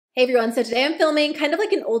Hey everyone, so today I'm filming kind of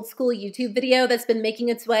like an old school YouTube video that's been making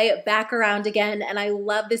its way back around again, and I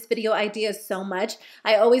love this video idea so much.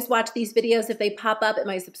 I always watch these videos if they pop up in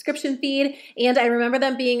my subscription feed, and I remember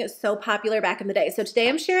them being so popular back in the day. So today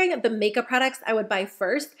I'm sharing the makeup products I would buy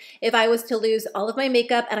first if I was to lose all of my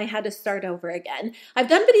makeup and I had to start over again. I've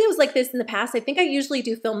done videos like this in the past. I think I usually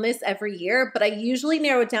do film this every year, but I usually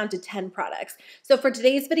narrow it down to 10 products. So for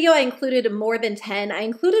today's video, I included more than 10. I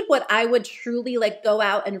included what I would truly like go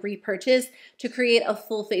out and repurchase to create a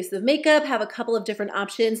full face of makeup, have a couple of different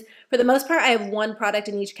options. For the most part, I have one product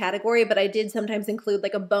in each category, but I did sometimes include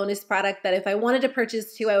like a bonus product that if I wanted to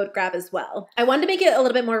purchase two, I would grab as well. I wanted to make it a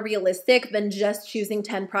little bit more realistic than just choosing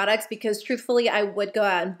 10 products because truthfully, I would go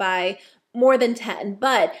out and buy more than 10,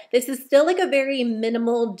 but this is still like a very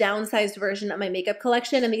minimal downsized version of my makeup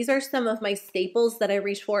collection, and these are some of my staples that I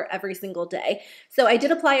reach for every single day. So I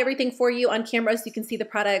did apply everything for you on camera so you can see the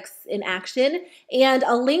products in action, and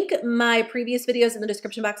I'll link my previous videos in the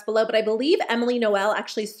description box below, but I believe Emily Noel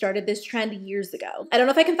actually started this trend years ago. I don't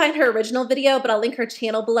know if I can find her original video, but I'll link her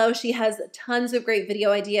channel below. She has tons of great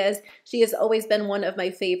video ideas. She has always been one of my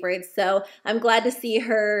favorites, so I'm glad to see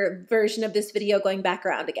her version of this video going back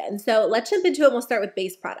around again. So let's jump into it and we'll start with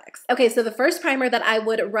base products. Okay, so the first primer that I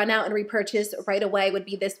would run out and repurchase right away would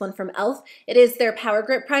be this one from e.l.f. It is their Power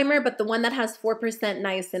Grip Primer, but the one that has 4%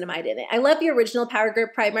 niacinamide in it. I love the original Power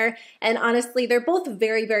Grip Primer, and honestly, they're both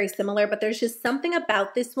very, very similar, but there's just something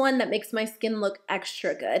about this one that makes my skin look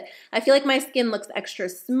extra good. I feel like my skin looks extra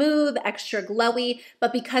smooth, extra glowy,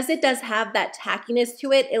 but because it does have that tackiness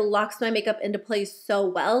to it, it locks my makeup into place so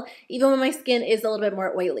well, even when my skin is a little bit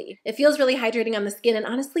more oily. It feels really hydrating on the skin, and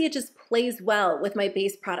honestly, it just plays well with my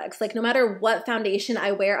base products. Like no matter what foundation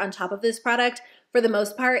I wear on top of this product, for the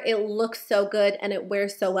most part, it looks so good and it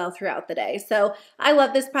wears so well throughout the day. So I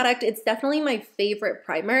love this product. It's definitely my favorite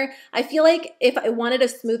primer. I feel like if I wanted a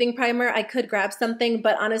smoothing primer, I could grab something,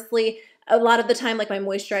 but honestly, a lot of the time, like my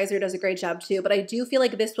moisturizer does a great job too, but I do feel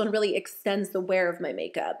like this one really extends the wear of my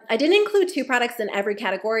makeup. I didn't include two products in every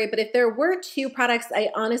category, but if there were two products I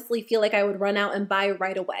honestly feel like I would run out and buy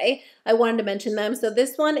right away, I wanted to mention them. So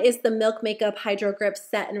this one is the Milk Makeup Hydro Grip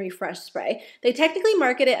Set and Refresh Spray. They technically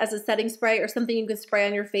market it as a setting spray or something you can spray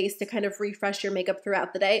on your face to kind of refresh your makeup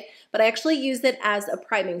throughout the day, but I actually use it as a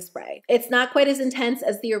priming spray. It's not quite as intense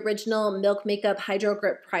as the original Milk Makeup Hydro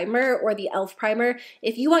Grip Primer or the e.l.f. primer.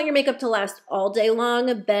 If you want your makeup to last all day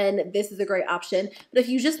long, then this is a great option. But if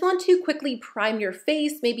you just want to quickly prime your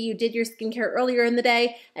face, maybe you did your skincare earlier in the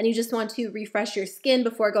day and you just want to refresh your skin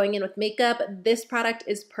before going in with makeup, this product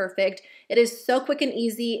is perfect. It is so quick and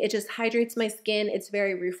easy. It just hydrates my skin. It's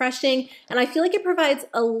very refreshing, and I feel like it provides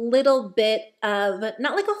a little bit of,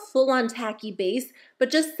 not like a full-on tacky base, but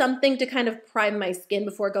just something to kind of prime my skin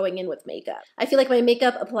before going in with makeup. I feel like my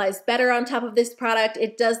makeup applies better on top of this product.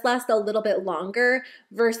 It does last a little bit longer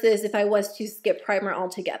versus if I was to skip primer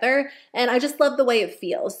altogether, and I just love the way it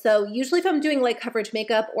feels. So usually if I'm doing light coverage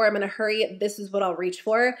makeup or I'm in a hurry, this is what I'll reach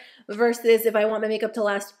for, versus if I want my makeup to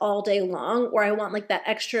last all day long or I want like that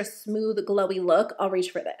extra smooth, glowy look, I'll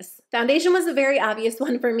reach for this. Foundation was a very obvious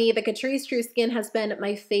one for me. The Catrice True Skin has been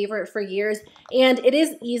my favorite for years, and it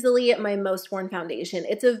is easily my most worn foundation.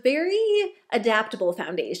 It's a very adaptable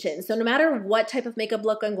foundation, so no matter what type of makeup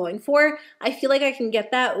look I'm going for, I feel like I can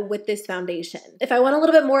get that with this foundation. If I want a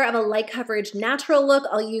little bit more of a light coverage natural look,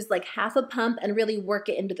 I'll use like half a pump and really work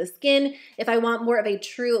it into the skin. If I want more of a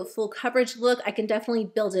true full coverage look, I can definitely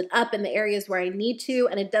build it up in the areas where I need to,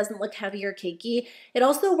 and it doesn't look heavy or cakey. It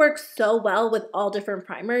also works so well with all different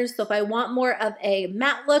primers, so if I want more of a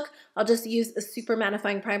matte look, I'll just use a super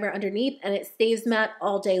mattifying primer underneath and it stays matte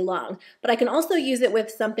all day long. But I can also use it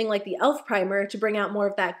with something like the e.l.f. primer to bring out more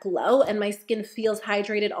of that glow, and my skin feels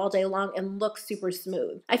hydrated all day long and looks super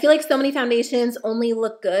smooth. I feel like so many foundations only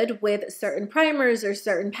look good with certain primers or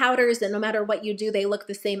certain powders, and no matter what you do, they look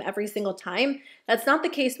the same every single time. That's not the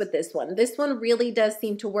case with this one. This one really does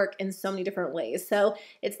seem to work in so many different ways. So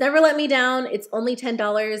it's never let me down. It's only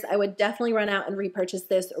 $10. I would definitely run out and repurchase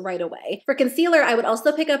this right away. For concealer, I would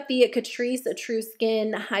also pick up the Catrice True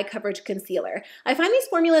Skin High Coverage Concealer. I find these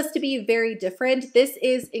formulas to be very different. This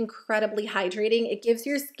is incredibly hydrating. It gives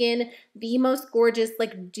your skin the most gorgeous,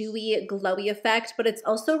 like dewy, glowy effect, but it's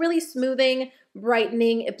also really smoothing,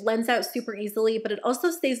 brightening. It blends out super easily, but it also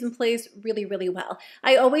stays in place really, really well.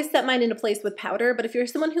 I always set mine into place with powder, but if you're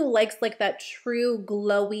someone who likes like that true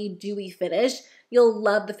glowy, dewy finish, you'll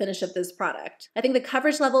love the finish of this product. I think the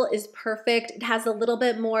coverage level is perfect. It has a little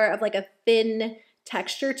bit more of like a thin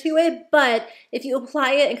texture to it, but if you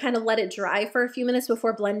apply it and kind of let it dry for a few minutes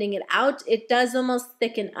before blending it out, it does almost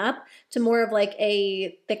thicken up to more of like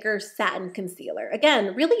a thicker satin concealer.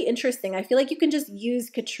 Again, really interesting. I feel like you can just use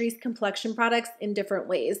Catrice complexion products in different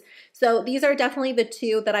ways. So these are definitely the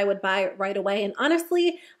two that I would buy right away. And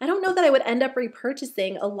honestly, I don't know that I would end up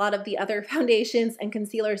repurchasing a lot of the other foundations and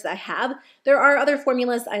concealers I have. There are other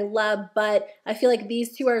formulas I love, but I feel like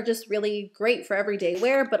these two are just really great for everyday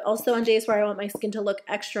wear, but also on days where I want my skin to look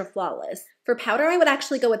extra flawless. For powder, I would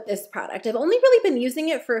actually go with this product. I've only really been using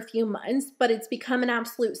it for a few months, but it's become an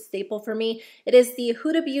absolute staple for me. It is the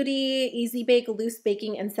Huda Beauty Easy Bake Loose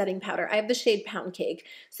Baking and Setting Powder. I have the shade Pound Cake.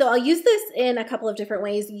 So I'll use this in a couple of different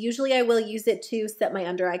ways. Usually I will use it to set my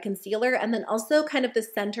under eye concealer and then also kind of the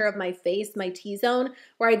center of my face, my T-zone,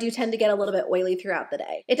 where I do tend to get a little bit oily throughout the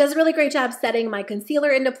day. It does a really great job setting my concealer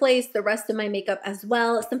into place, the rest of my makeup as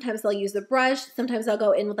well. Sometimes I'll use a brush. Sometimes I'll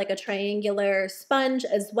go in with like a triangular sponge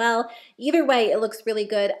as well. Either way, it looks really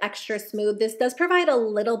good, extra smooth. This does provide a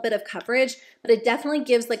little bit of coverage, but it definitely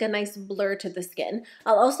gives like a nice blur to the skin.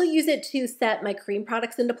 I'll also use it to set my cream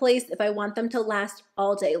products into place if I want them to last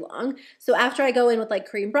all day long. So after I go in with like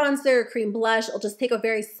cream bronzer, cream blush, I'll just take a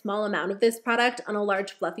very small amount of this product on a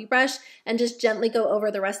large fluffy brush and just gently go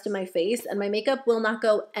over the rest of my face, and my makeup will not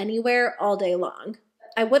go anywhere all day long.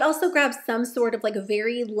 I would also grab some sort of like a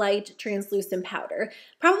very light translucent powder.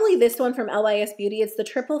 Probably this one from LYS Beauty. It's the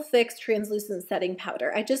Triple Fix Translucent Setting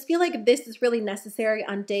Powder. I just feel like this is really necessary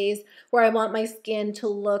on days where I want my skin to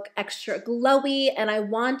look extra glowy and I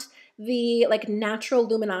want the like natural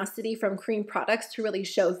luminosity from cream products to really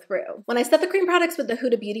show through. When I set the cream products with the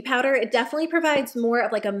Huda Beauty powder, it definitely provides more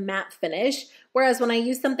of like a matte finish. Whereas when I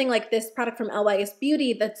use something like this product from LYS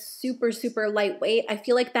Beauty that's super, super lightweight, I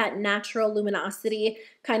feel like that natural luminosity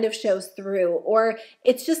kind of shows through, or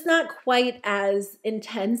it's just not quite as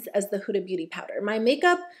intense as the Huda Beauty powder. My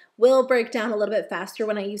makeup will break down a little bit faster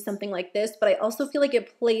when I use something like this, but I also feel like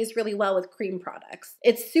it plays really well with cream products.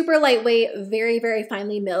 It's super lightweight, very, very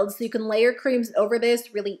finely milled, so you can layer creams over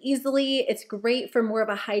this really easily. It's great for more of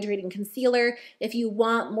a hydrating concealer if you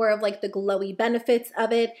want more of like the glowy benefits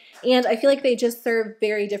of it, and I feel like they just serve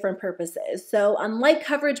very different purposes. So on light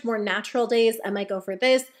coverage, more natural days, I might go for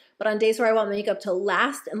this. But on days where I want makeup to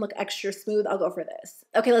last and look extra smooth, I'll go for this.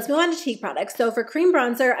 Okay, let's move on to cheek products. So for cream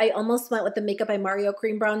bronzer, I almost went with the Makeup by Mario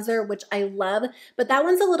cream bronzer, which I love, but that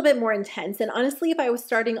one's a little bit more intense. And honestly, if I was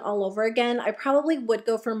starting all over again, I probably would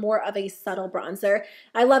go for more of a subtle bronzer.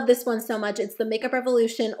 I love this one so much. It's the Makeup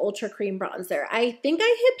Revolution Ultra Cream Bronzer. I think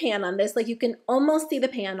I hit pan on this. Like you can almost see the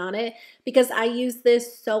pan on it because I use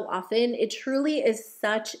this so often. It truly is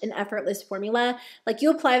such an effortless formula. Like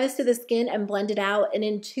you apply this to the skin and blend it out, and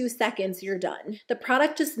in 2 seconds, you're done. The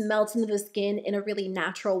product just melts into the skin in a really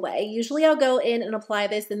natural way. Usually I'll go in and apply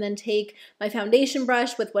this and then take my foundation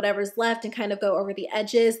brush with whatever's left and kind of go over the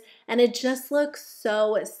edges, and it just looks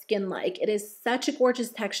so skin-like. It is such a gorgeous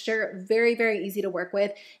texture, very, very easy to work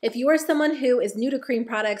with. If you are someone who is new to cream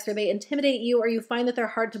products or they intimidate you or you find that they're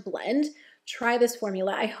hard to blend, try this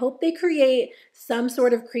formula. I hope they create some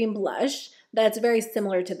sort of cream blush that's very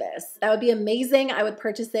similar to this. That would be amazing. I would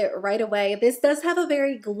purchase it right away. This does have a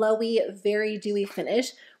very glowy, very dewy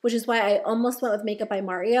finish, which is why I almost went with Makeup by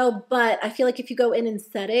Mario, but I feel like if you go in and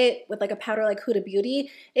set it with like a powder like Huda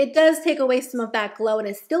Beauty, it does take away some of that glow and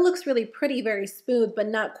it still looks really pretty, very smooth, but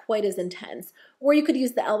not quite as intense. Or you could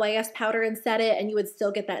use the LYS powder and set it and you would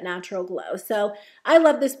still get that natural glow. So I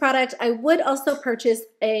love this product. I would also purchase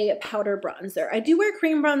a powder bronzer. I do wear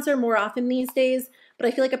cream bronzer more often these days, but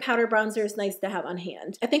I feel like a powder bronzer is nice to have on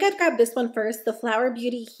hand. I think I'd grab this one first, the Flower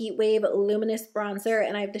Beauty Heatwave Luminous Bronzer,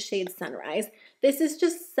 and I have the shade Sunrise. This is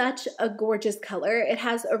just such a gorgeous color. It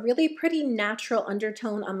has a really pretty natural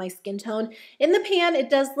undertone on my skin tone. In the pan, it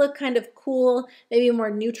does look kind of cool, maybe more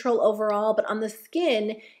neutral overall, but on the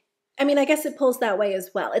skin, I mean, I guess it pulls that way as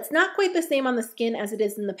well. It's not quite the same on the skin as it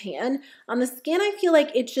is in the pan. On the skin, I feel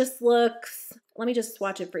like it just looks, let me just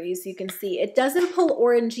swatch it for you so you can see. It doesn't pull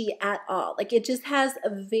orangey at all. Like it just has a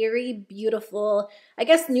very beautiful, I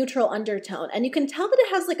guess, neutral undertone. And you can tell that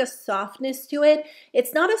it has like a softness to it.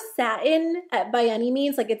 It's not a satin by any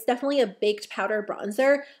means. Like it's definitely a baked powder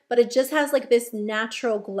bronzer, but it just has like this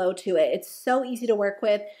natural glow to it. It's so easy to work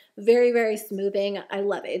with. Very, very smoothing. I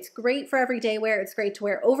love it. It's great for everyday wear. It's great to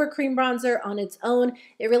wear over cream bronzer on its own.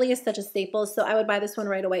 It really is such a staple, so I would buy this one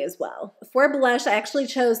right away as well. For blush, I actually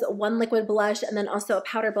chose one liquid blush and then also a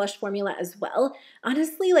powder blush formula as well.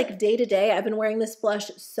 Honestly, like day to day, I've been wearing this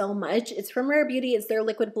blush so much. It's from Rare Beauty. It's their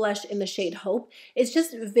liquid blush in the shade Hope. It's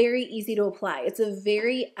just very easy to apply. It's a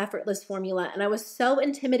very effortless formula, and I was so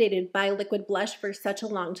intimidated by liquid blush for such a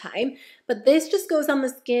long time, but this just goes on the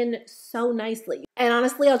skin so nicely. And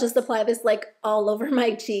honestly, I'll just apply this like all over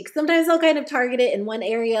my cheeks. Sometimes I'll kind of target it in one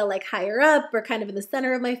area like higher up or kind of in the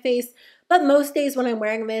center of my face. But most days when I'm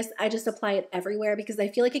wearing this, I just apply it everywhere because I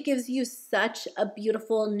feel like it gives you such a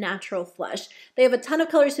beautiful natural flush. They have a ton of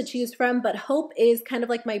colors to choose from, but Hope is kind of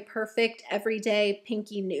like my perfect everyday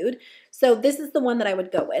pinky nude. So this is the one that I would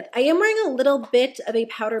go with. I am wearing a little bit of a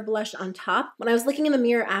powder blush on top. When I was looking in the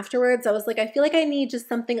mirror afterwards, I was like, I feel like I need just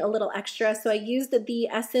something a little extra. So I used the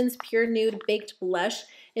Essence Pure Nude Baked Blush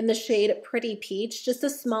in the shade Pretty Peach, just a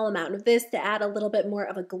small amount of this to add a little bit more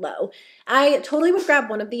of a glow. I totally would grab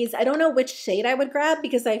one of these. I don't know which shade I would grab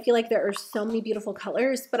because I feel like there are so many beautiful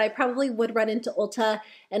colors, but I probably would run into Ulta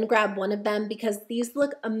and grab one of them because these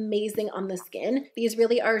look amazing on the skin. These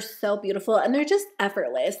really are so beautiful and they're just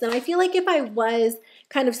effortless. And I feel like if I was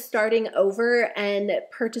kind of starting over and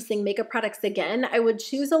purchasing makeup products again, I would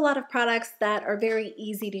choose a lot of products that are very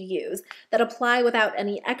easy to use, that apply without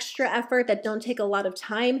any extra effort, that don't take a lot of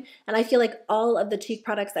time. And I feel like all of the cheek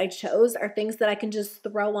products I chose are things that I can just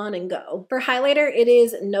throw on and go. For highlighter, it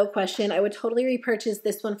is no question. I would totally repurchase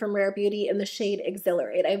this one from Rare Beauty in the shade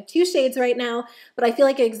Exhilarate. I have two shades right now, but I feel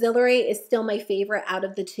like Exhilarate is still my favorite out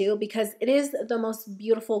of the two because it is the most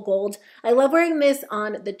beautiful gold. I love wearing this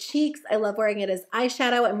on the cheeks. I love wearing it as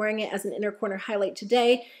eyeshadow. I'm wearing it as an inner corner highlight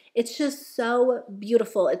today. It's just so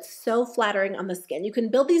beautiful. It's so flattering on the skin. You can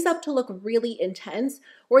build these up to look really intense,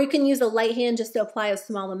 or you can use a light hand just to apply a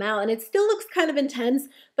small amount, and it still looks kind of intense,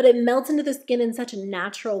 but it melts into the skin in such a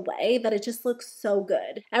natural way that it just looks so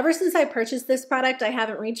good. Ever since I purchased this product, I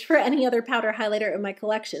haven't reached for any other powder highlighter in my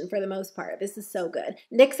collection for the most part. This is so good.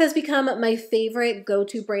 NYX has become my favorite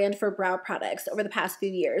go-to brand for brow products over the past few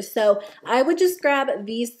years, so I would just grab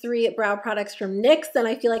these three brow products from NYX, and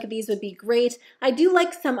I feel like these would be great. I do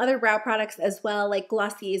like some other brow products as well, like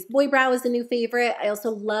Glossier's Boy Brow is a new favorite. I also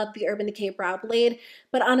love the Urban Decay Brow Blade,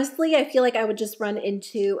 but honestly, I feel like I would just run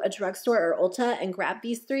into a drugstore or Ulta and grab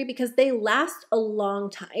these three because they last a long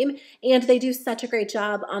time and they do such a great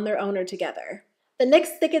job on their own or together. The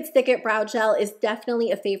NYX Stick It Brow Gel is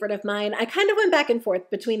definitely a favorite of mine. I kind of went back and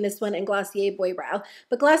forth between this one and Glossier Boy Brow,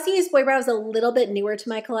 but Glossier's Boy Brow is a little bit newer to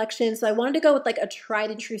my collection, so I wanted to go with like a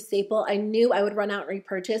tried and true staple I knew I would run out and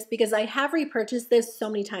repurchase because I have repurchased this so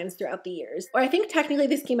many times throughout the years. Or I think technically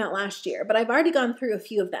this came out last year, but I've already gone through a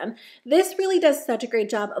few of them. This really does such a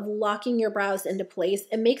great job of locking your brows into place.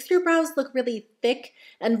 It makes your brows look really thick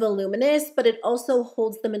and voluminous, but it also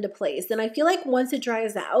holds them into place. And I feel like once it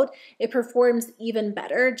dries out, it performs even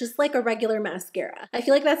better, just like a regular mascara. I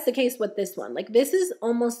feel like that's the case with this one. Like this is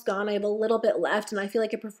almost gone. I have a little bit left and I feel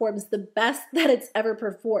like it performs the best that it's ever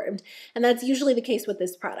performed. And that's usually the case with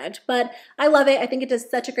this product, but I love it. I think it does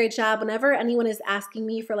such a great job. Whenever anyone is asking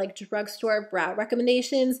me for like drugstore brow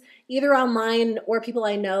recommendations, either online or people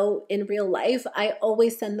I know in real life, I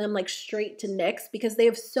always send them like straight to NYX because they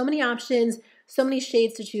have so many options, so many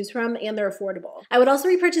shades to choose from, and they're affordable. I would also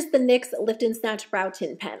repurchase the NYX Lift and Snatch Brow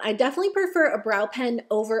Tint Pen. I definitely prefer a brow pen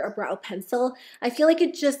over a brow pencil. I feel like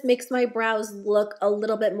it just makes my brows look a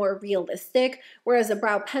little bit more realistic, whereas a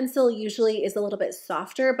brow pencil usually is a little bit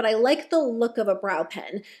softer, but I like the look of a brow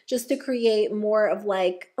pen just to create more of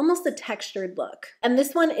like almost a textured look. And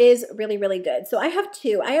this one is really, really good. So I have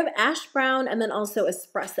two. I have Ash Brown and then also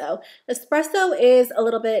Espresso. Espresso is a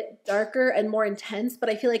little bit darker and more intense, but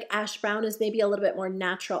I feel like Ash Brown is maybe a little bit more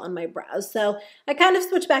natural on my brows. So I kind of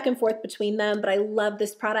switch back and forth between them, but I love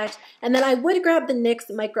this product. And then I would grab the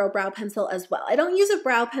NYX Micro Brow Pencil as well. I don't use a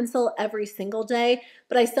brow pencil every single day,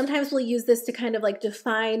 but I sometimes will use this to kind of like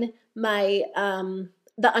define my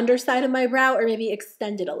the underside of my brow or maybe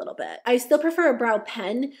extend it a little bit. I still prefer a brow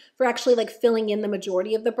pen for actually like filling in the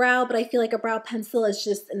majority of the brow, but I feel like a brow pencil is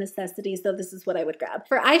just a necessity, so this is what I would grab.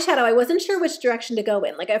 For eyeshadow, I wasn't sure which direction to go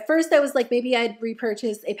in. Like at first I was like, maybe I'd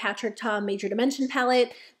repurchase a Patrick Ta Major Dimension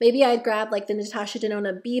palette. Maybe I'd grab like the Natasha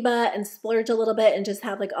Denona Biba and splurge a little bit and just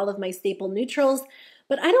have like all of my staple neutrals.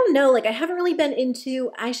 But I don't know, like I haven't really been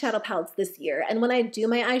into eyeshadow palettes this year. And when I do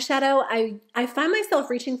my eyeshadow, I find myself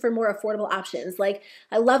reaching for more affordable options. Like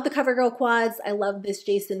I love the CoverGirl quads. I love this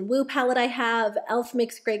Jason Wu palette I have. e.l.f.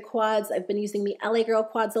 makes great quads. I've been using the LA Girl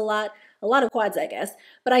quads a lot. a lot of quads, I guess.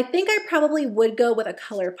 But I think I probably would go with a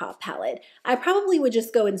ColourPop palette. I probably would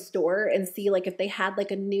just go in store and see like if they had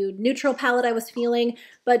like a nude neutral palette I was feeling.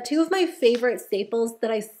 But two of my favorite staples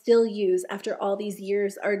that I still use after all these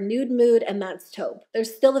years are Nude Mood and that's Taupe. They're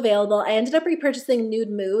still available. I ended up repurchasing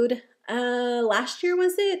Nude Mood last year,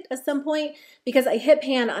 was it, at some point, because I hit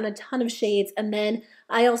pan on a ton of shades, and then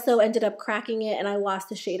I also ended up cracking it and I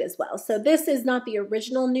lost a shade as well. So this is not the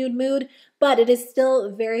original Nude Mood, but it is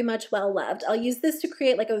still very much well loved. I'll use this to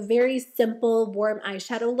create like a very simple warm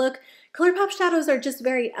eyeshadow look. ColourPop shadows are just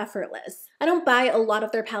very effortless. I don't buy a lot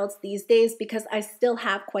of their palettes these days because I still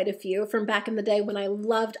have quite a few from back in the day when I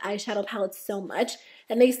loved eyeshadow palettes so much,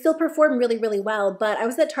 and they still perform really, really well. But I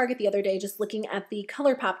was at Target the other day just looking at the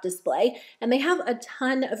ColourPop display, and they have a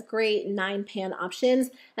ton of great 9-pan options,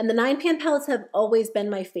 and the 9-pan palettes have always been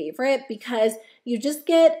my favorite because you just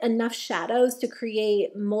get enough shadows to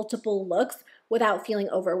create multiple looks without feeling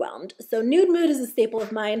overwhelmed. So Nude Mood is a staple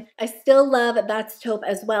of mine. I still love That's Taupe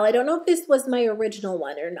as well. I don't know if this was my original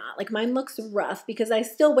one or not. Like mine looks rough because I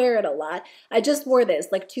still wear it a lot. I just wore this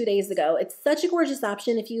like 2 days ago. It's such a gorgeous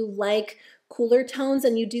option if you like cooler tones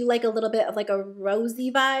and you do like a little bit of like a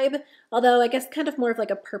rosy vibe, although I guess kind of more of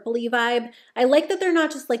like a purpley vibe. I like that they're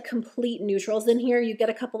not just like complete neutrals in here. You get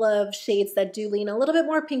a couple of shades that do lean a little bit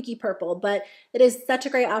more pinky purple, but it is such a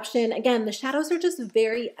great option. Again, the shadows are just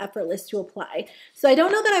very effortless to apply. So I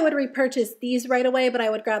don't know that I would repurchase these right away, but I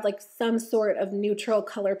would grab like some sort of neutral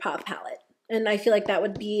ColourPop palette. And I feel like that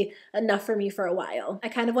would be enough for me for a while. I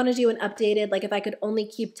kind of want to do an updated, like if I could only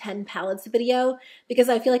keep 10 palettes video, because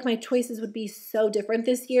I feel like my choices would be so different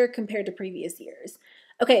this year compared to previous years.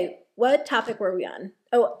 Okay, what topic were we on?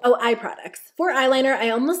 Oh, eye products. For eyeliner, I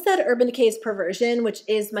almost said Urban Decay's Perversion, which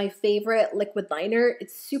is my favorite liquid liner.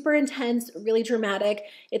 It's super intense, really dramatic.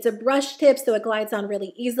 It's a brush tip, so it glides on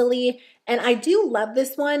really easily. And I do love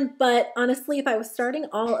this one, but honestly, if I was starting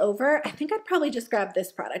all over, I think I'd probably just grab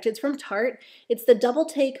this product. It's from Tarte. It's the Double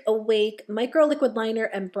Take Awake Micro Liquid Liner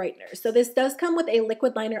and Brightener. So this does come with a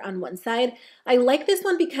liquid liner on one side. I like this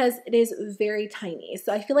one because it is very tiny.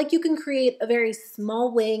 So I feel like you can create a very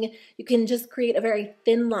small wing. You can just create a very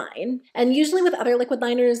thin line. And usually with other liquid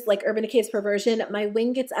liners like Urban Decay's Perversion, my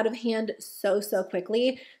wing gets out of hand so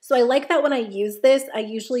quickly. So I like that when I use this, I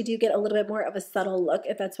usually do get a little bit more of a subtle look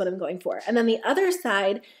if that's what I'm going for. And then the other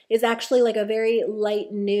side is actually like a very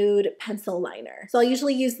light nude pencil liner. So I'll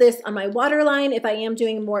usually use this on my waterline if I am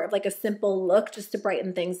doing more of like a simple look just to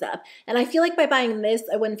brighten things up. And I feel like by buying this,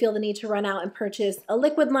 I wouldn't feel the need to run out and purchase a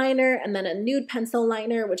liquid liner and then a nude pencil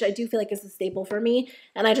liner, which I do feel like is a staple for me.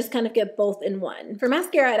 And I just kind of get both in one. For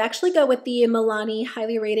mascara, I'd actually go with the Milani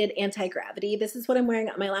Highly Rated Anti-Gravity. This is what I'm wearing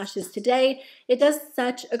on my lashes today. It does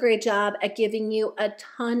such a great job at giving you a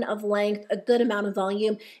ton of length, a good amount of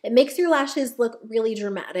volume. It makes your lashes look really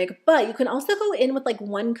dramatic, but you can also go in with like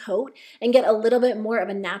one coat and get a little bit more of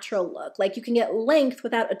a natural look. Like you can get length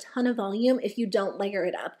without a ton of volume if you don't layer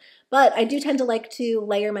it up. But I do tend to like to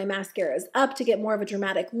layer my mascaras up to get more of a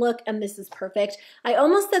dramatic look, and this is perfect. I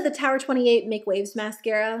almost said the Tower 28 Make Waves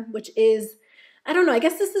mascara, which is, I don't know, I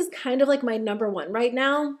guess this is kind of like my #1 right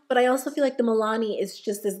now, but I also feel like the Milani is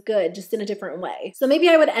just as good, just in a different way. So maybe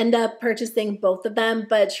I would end up purchasing both of them,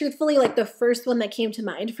 but truthfully, like the first one that came to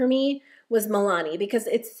mind for me was Milani because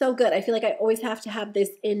it's so good. I feel like I always have to have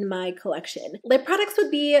this in my collection. Lip products would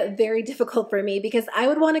be very difficult for me because I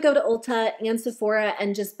would want to go to Ulta and Sephora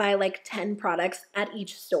and just buy like 10 products at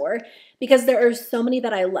each store because there are so many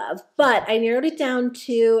that I love. But I narrowed it down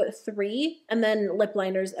to 3 and then lip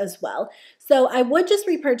liners as well. So I would just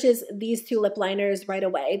repurchase these 2 lip liners right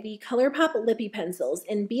away. The ColourPop Lippy Pencils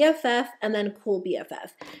in BFF and then Cool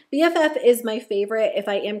BFF. BFF is my favorite if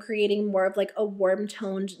I am creating more of like a warm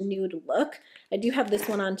toned nude look. I do have this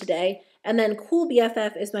one on today. And then Cool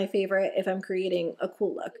BFF is my favorite if I'm creating a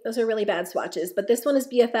cool look. Those are really bad swatches, but this one is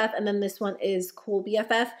BFF and then this one is Cool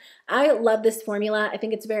BFF. I love this formula. I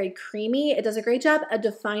think it's very creamy. It does a great job at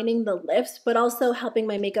defining the lips, but also helping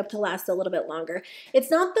my makeup to last a little bit longer.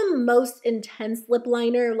 It's not the most intense lip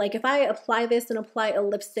liner. Like if I apply this and apply a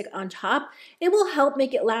lipstick on top, it will help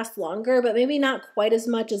make it last longer, but maybe not quite as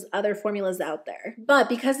much as other formulas out there. But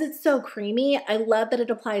because it's so creamy, I love that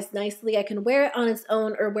it applies nicely. I can wear it on its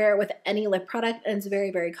own or wear it with any lip product, and it's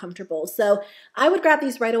very comfortable. So I would grab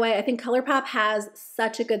these right away. I think ColourPop has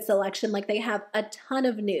such a good selection. Like they have a ton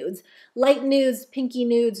of nudes, light nudes, pinky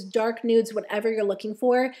nudes, dark nudes, whatever you're looking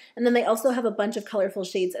for. And then they also have a bunch of colorful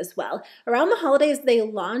shades as well. Around the holidays, they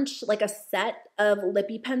launch like a set of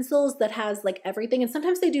lippy pencils that has like everything. And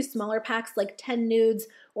sometimes they do smaller packs like 10 nudes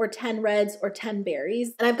or 10 reds or 10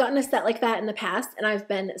 berries. And I've gotten a set like that in the past and I've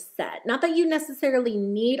been set. Not that you necessarily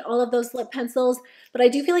need all of those lip pencils, but I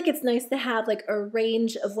do feel like it's nice to have like a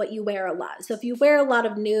range of what you wear a lot. So if you wear a lot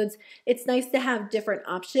of nudes, it's nice to have different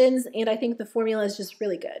options, and I think the formula is just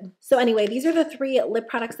really good. So anyway, these are the 3 lip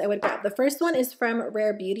products I would grab. The first one is from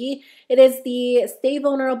Rare Beauty. It is the Stay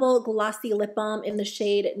Vulnerable Glossy Lip Balm in the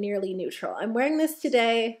shade Nearly Neutral. I'm wearing this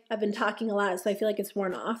today. I've been talking a lot, so I feel like it's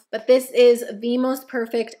worn off. But this is the most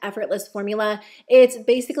perfect, effortless formula. It's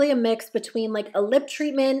basically a mix between like a lip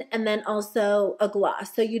treatment and then also a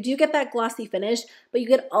gloss. So you do get that glossy finish, but you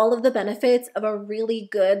get all of the benefits of a really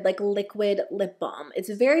good like liquid lip balm. It's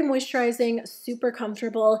very moisturizing, super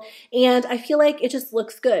comfortable, and I feel like it just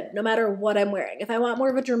looks good no matter what I'm wearing. If I want more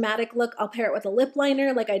of a dramatic look, I'll pair it with a lip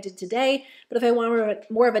liner like I did today, but if I want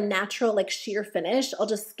more of a natural like sheer finish, I'll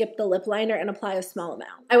just skip the lip liner and apply a small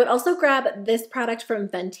amount. I would also grab this product from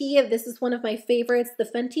Fenty. This is one of my favorites, the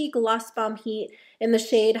Fenty Gloss Bomb Heat in the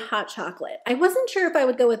shade Hot Chocolate. I wasn't sure if I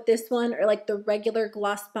would go with this one or like the regular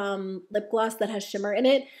Gloss Bomb lip gloss that has shimmer in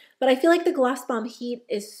it, but I feel like the Gloss Bomb Heat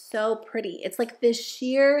is so pretty. It's like this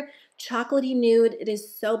sheer chocolatey nude. It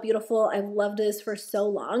is so beautiful. I've loved this for so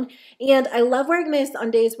long, and I love wearing this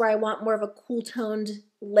on days where I want more of a cool toned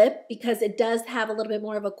lip because it does have a little bit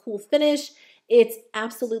more of a cool finish. It's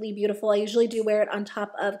absolutely beautiful. I usually do wear it on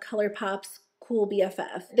top of ColourPop's Cool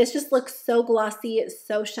BFF. This just looks so glossy,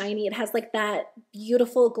 so shiny. It has like that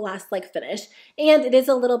beautiful glass-like finish, and it is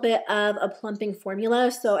a little bit of a plumping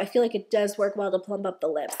formula, so I feel like it does work well to plump up the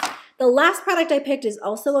lips. The last product I picked is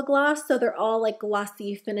also a gloss, so they're all like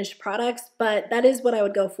glossy finish products, but that is what I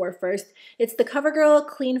would go for first. It's the CoverGirl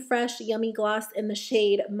Clean Fresh Yummy Gloss in the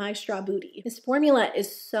shade My Straw Booty. This formula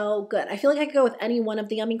is so good. I feel like I could go with any one of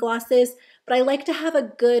the yummy glosses, but I like to have a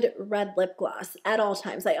good red lip gloss at all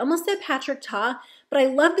times. I almost said Patrick Ta, but I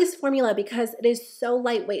love this formula because it is so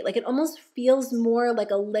lightweight. Like it almost feels more like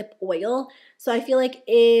a lip oil. So I feel like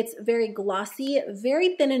it's very glossy,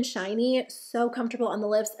 very thin and shiny, so comfortable on the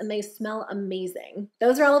lips, and they smell amazing.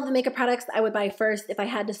 Those are all of the makeup products I would buy first if I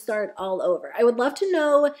had to start all over. I would love to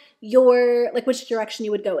know which direction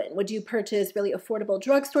you would go in. Would you purchase really affordable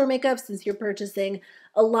drugstore makeup since you're purchasing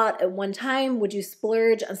a lot at one time? Would you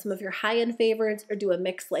splurge on some of your high-end favorites or do a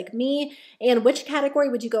mix like me? And which category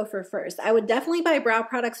would you go for first? I would definitely buy brow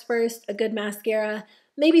products first, a good mascara,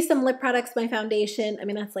 maybe some lip products, my foundation. I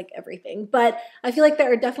mean, that's like everything. But I feel like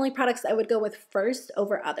there are definitely products I would go with first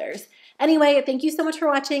over others. Anyway, thank you so much for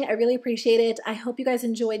watching. I really appreciate it. I hope you guys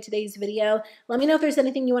enjoyed today's video. Let me know if there's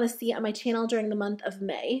anything you want to see on my channel during the month of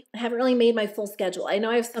May. I haven't really made my full schedule. I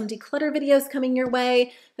know I have some declutter videos coming your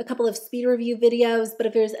way, a couple of speed review videos, but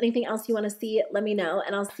if there's anything else you want to see, let me know,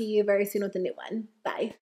 and I'll see you very soon with a new one. Bye.